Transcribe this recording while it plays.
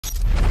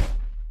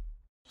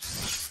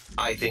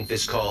I think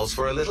this calls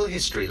for a little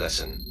history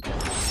lesson.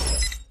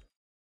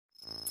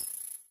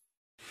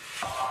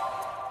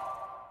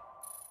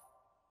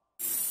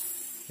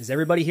 Is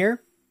everybody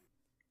here?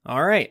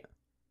 All right.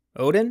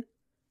 Odin,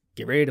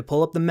 get ready to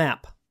pull up the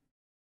map.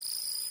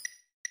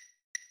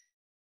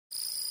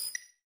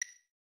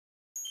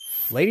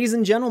 Ladies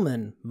and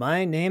gentlemen,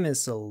 my name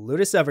is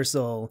Solutus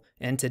Eversol,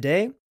 and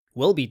today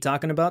we'll be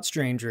talking about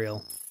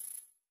Strangereal.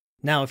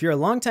 Now, if you're a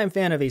longtime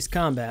fan of Ace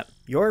Combat,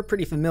 you're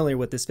pretty familiar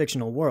with this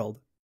fictional world.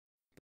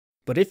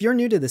 But if you're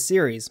new to the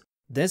series,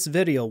 this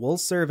video will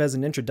serve as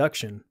an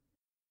introduction.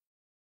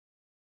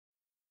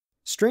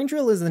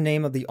 Strangereal is the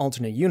name of the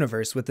alternate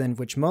universe within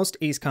which most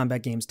Ace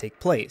Combat games take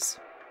place.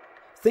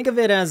 Think of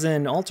it as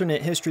an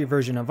alternate history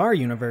version of our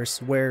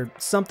universe, where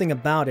something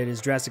about it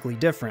is drastically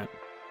different.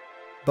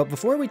 But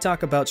before we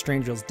talk about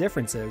Strangereal's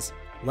differences,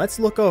 let's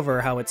look over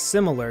how it's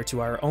similar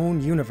to our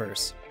own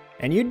universe.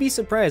 And you'd be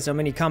surprised how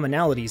many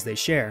commonalities they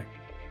share.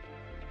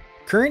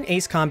 Current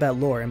Ace Combat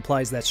lore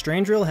implies that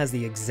Strangereal has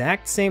the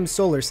exact same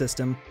solar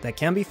system that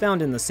can be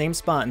found in the same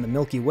spot in the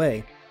Milky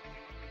Way.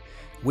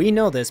 We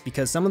know this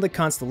because some of the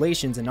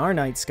constellations in our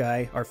night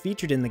sky are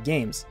featured in the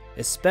games,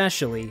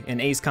 especially in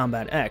Ace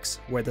Combat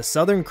X, where the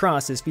Southern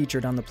Cross is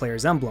featured on the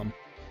player's emblem.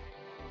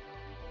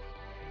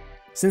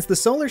 Since the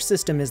solar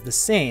system is the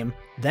same,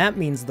 that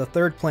means the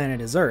third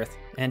planet is Earth,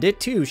 and it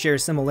too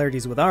shares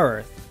similarities with our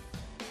Earth.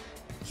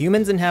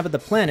 Humans inhabit the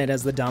planet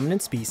as the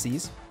dominant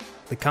species,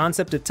 the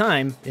concept of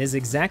time is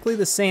exactly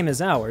the same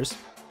as ours,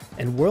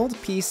 and world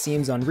peace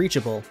seems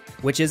unreachable,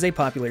 which is a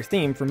popular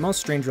theme for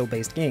most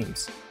Strangereal-based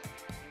games.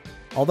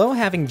 Although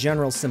having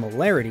general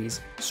similarities,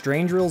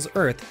 Strangereal's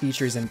Earth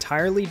features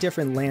entirely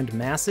different land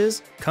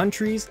masses,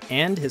 countries,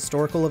 and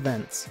historical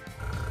events.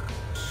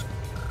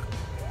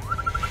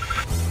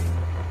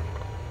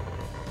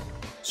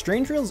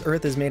 Strangereal's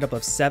Earth is made up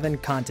of 7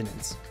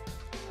 continents: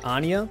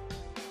 Anya,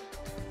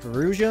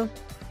 Verusia,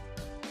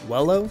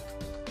 Wello,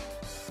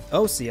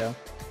 Osea,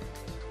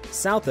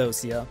 South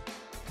Osea,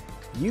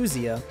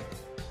 Usea,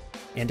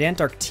 and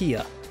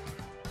Antarctica.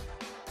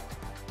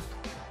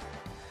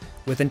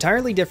 With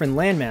entirely different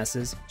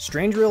landmasses,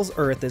 Strangereal's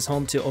Earth is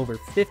home to over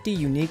 50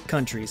 unique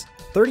countries,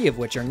 30 of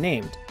which are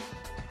named.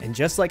 And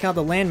just like how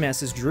the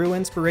landmasses drew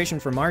inspiration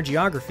from our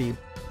geography,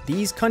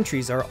 these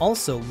countries are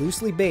also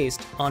loosely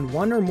based on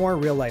one or more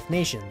real-life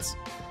nations.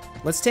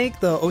 Let's take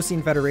the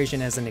Osean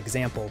Federation as an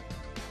example.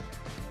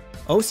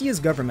 Osea's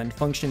government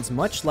functions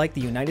much like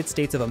the United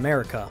States of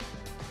America.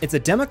 It's a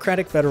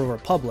democratic federal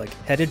republic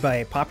headed by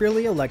a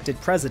popularly elected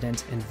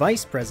president and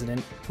vice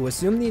president who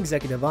assume the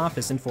executive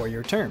office in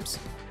 4-year terms.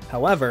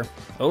 However,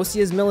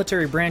 Osea's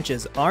military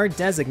branches are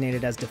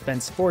designated as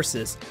defense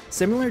forces,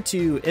 similar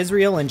to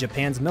Israel and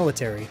Japan's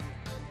military.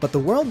 But the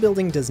world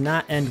building does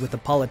not end with the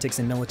politics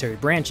and military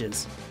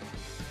branches.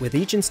 With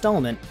each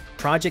installment,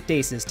 Project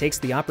Aces takes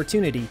the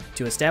opportunity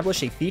to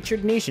establish a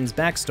featured nation's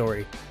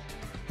backstory.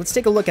 Let's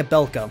take a look at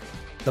Belka,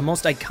 the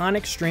most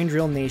iconic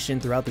Strangereal nation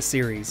throughout the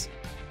series.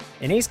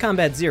 In Ace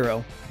Combat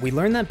Zero, we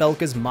learn that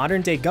Belka's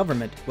modern-day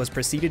government was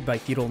preceded by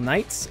feudal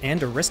knights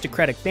and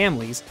aristocratic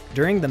families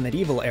during the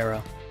medieval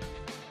era.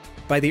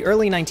 By the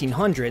early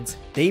 1900s,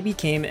 they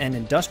became an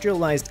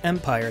industrialized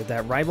empire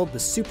that rivaled the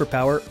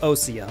superpower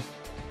Osea.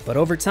 But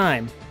over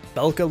time,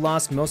 Belka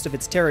lost most of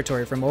its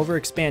territory from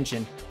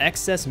overexpansion,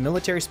 excess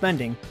military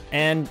spending,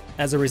 and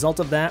as a result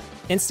of that,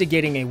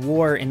 instigating a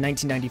war in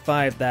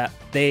 1995 that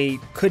they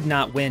could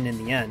not win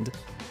in the end.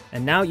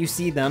 And now you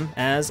see them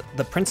as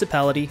the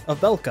Principality of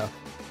Belka.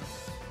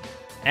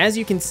 As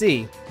you can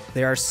see,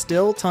 there are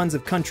still tons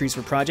of countries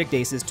for Project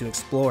Aces to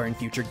explore in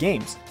future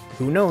games.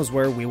 Who knows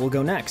where we will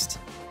go next?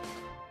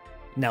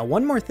 Now,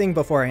 one more thing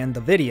before I end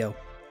the video.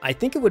 I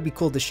think it would be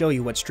cool to show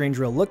you what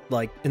Strangereal looked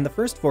like in the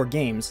first 4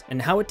 games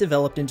and how it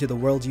developed into the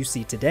world you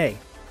see today.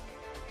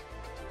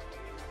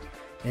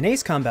 In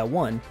Ace Combat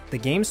 1, the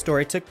game's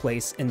story took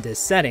place in this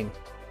setting.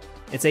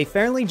 It's a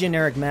fairly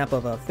generic map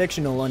of a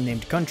fictional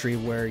unnamed country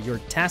where you're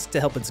tasked to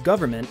help its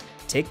government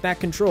take back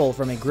control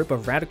from a group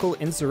of radical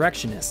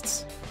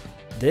insurrectionists.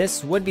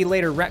 This would be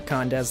later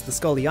retconned as the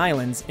Scully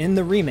Islands in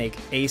the remake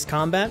Ace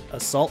Combat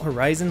Assault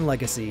Horizon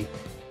Legacy.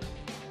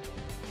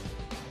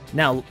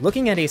 Now,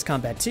 looking at Ace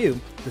Combat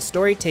 2, the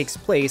story takes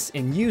place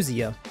in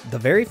Usea, the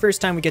very first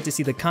time we get to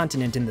see the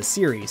continent in the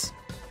series.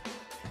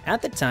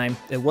 At the time,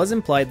 it was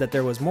implied that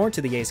there was more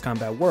to the Ace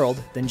Combat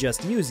world than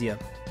just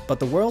Usea, but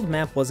the world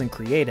map wasn't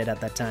created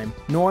at that time,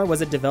 nor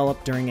was it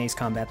developed during Ace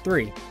Combat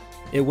 3.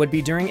 It would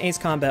be during Ace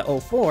Combat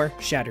 04,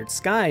 Shattered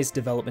Skies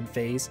development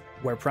phase,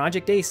 where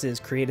Project Aces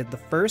created the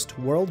first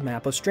world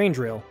map of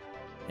Strangereal.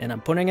 And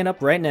I'm putting it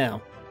up right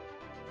now.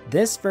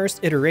 This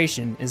first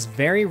iteration is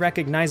very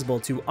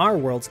recognizable to our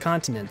world's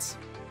continents.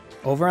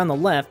 Over on the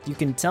left, you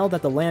can tell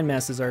that the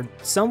landmasses are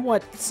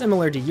somewhat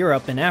similar to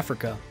Europe and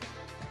Africa.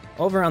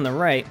 Over on the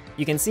right,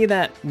 you can see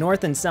that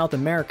North and South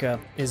America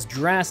is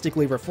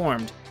drastically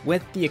reformed,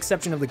 with the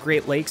exception of the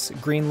Great Lakes,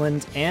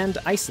 Greenland, and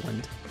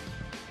Iceland.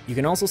 You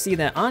can also see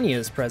that Anya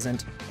is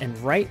present, and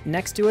right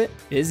next to it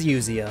is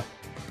Usea.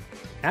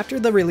 After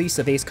the release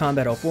of Ace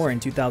Combat 04 in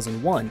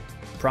 2001,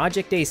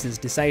 Project Aces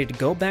decided to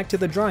go back to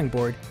the drawing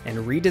board and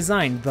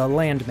redesign the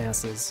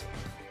landmasses.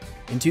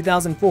 In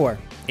 2004,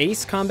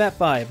 Ace Combat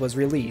 5 was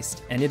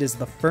released, and it is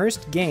the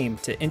first game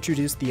to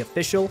introduce the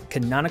official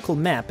canonical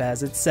map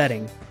as its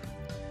setting.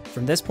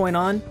 From this point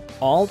on,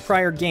 all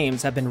prior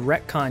games have been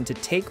retconned to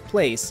take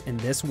place in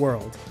this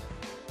world.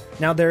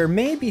 Now, there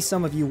may be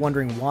some of you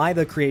wondering why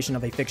the creation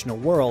of a fictional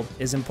world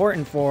is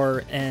important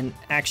for an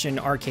action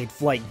arcade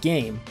flight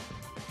game.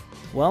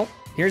 Well,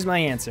 here's my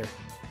answer.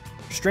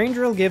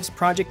 Strangereal gives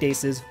Project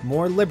Aces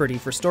more liberty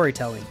for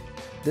storytelling.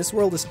 This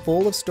world is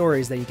full of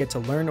stories that you get to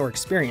learn or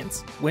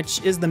experience,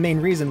 which is the main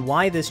reason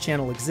why this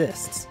channel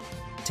exists,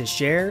 to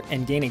share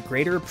and gain a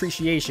greater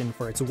appreciation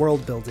for its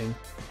world building.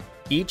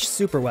 Each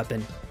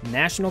superweapon,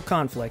 national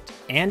conflict,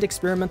 and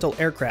experimental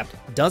aircraft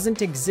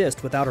doesn't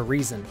exist without a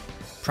reason.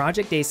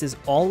 Project Aces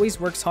always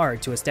works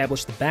hard to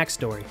establish the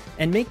backstory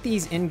and make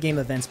these in-game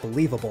events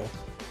believable.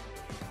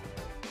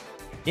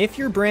 If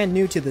you're brand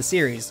new to the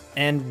series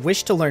and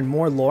wish to learn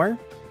more lore,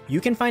 you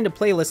can find a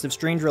playlist of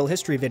Strangereal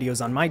history videos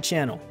on my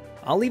channel.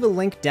 I'll leave a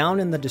link down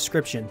in the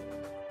description.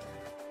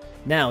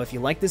 Now, if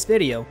you like this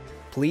video,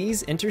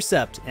 please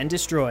intercept and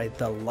destroy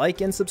the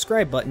like and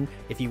subscribe button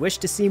if you wish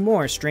to see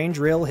more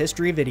Strangereal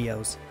history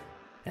videos.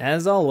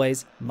 As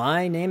always,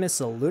 my name is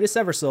Solutus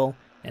Eversol,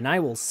 and I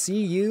will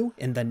see you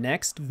in the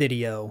next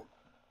video.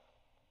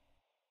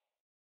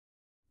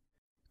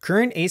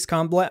 Current Ace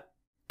Combat...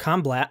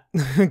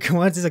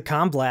 What is a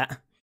Combat?